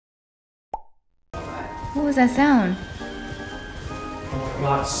What was that sound? Oh my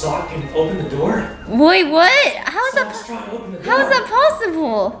god, Sock can open the door? Wait, what? How is Sock's trying to open the door. How is that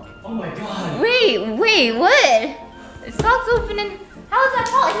possible? Oh my god. Wait, what? Sock's opening. How is that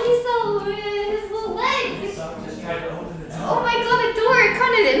possible? He's so his little legs. Sock just tried to open the door. Oh my god, the door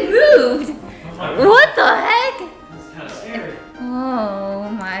kind of moved. Oh my god. What the heck? It's kind of scary. Oh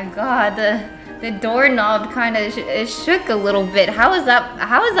my god, the doorknob kind of shook a little bit. How is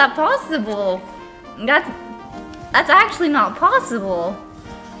that possible? That's actually not possible.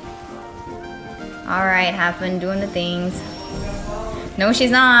 All right, have fun doing the things. No, she's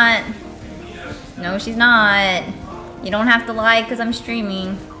not. No, she's not. You don't have to lie because I'm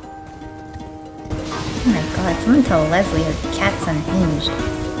streaming. Oh my god, someone tell Leslie her cat's unhinged.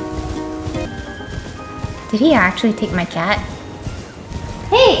 Did he actually take my cat?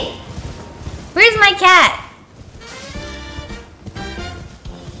 Hey! Where's my cat?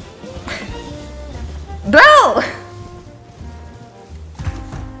 Bro! Oh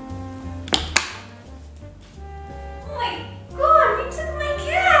my god, he took my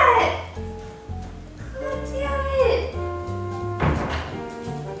cat! God damn it!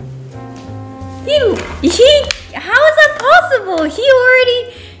 How is that possible? He already...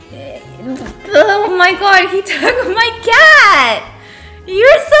 Oh my god, he took my cat!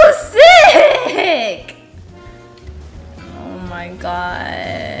 You're so sick! Oh my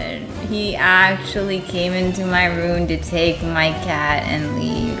god. He actually came into my room to take my cat and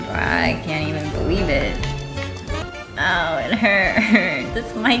leave. I can't even believe it. Oh, it hurts.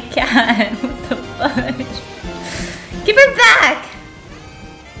 It's my cat. What the fuck?